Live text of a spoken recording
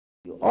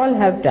You all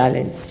have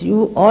talents,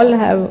 you all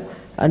have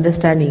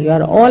understanding, you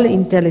are all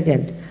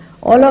intelligent.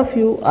 All of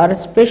you are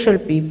special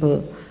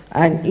people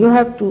and you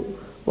have to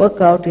work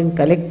out in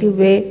collective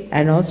way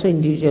and also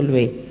individual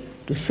way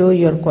to show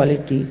your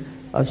quality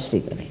of Sri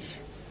Ganesha.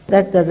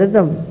 That the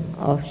rhythm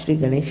of Sri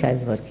Ganesha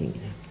is working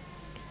in him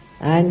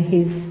and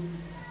his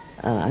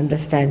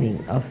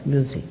understanding of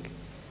music,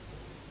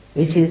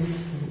 which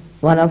is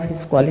one of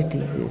his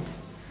qualities, is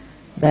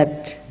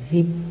that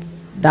he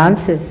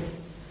dances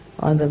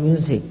on the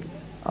music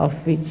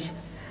of which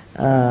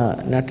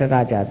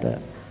Nataraja,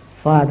 the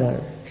father,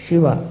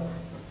 Shiva,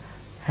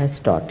 has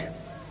taught.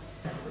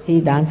 He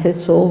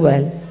dances so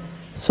well,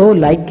 so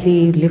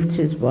lightly, he lifts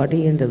his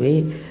body, and the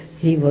way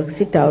he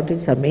works it out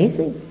is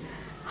amazing.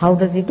 How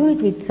does he do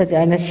it with such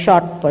a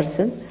short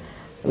person,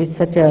 with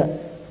such a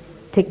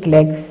thick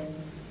legs?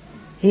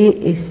 He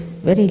is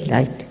very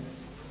light.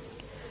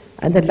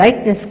 And the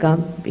lightness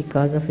comes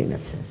because of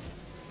innocence.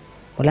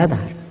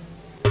 Muladhara.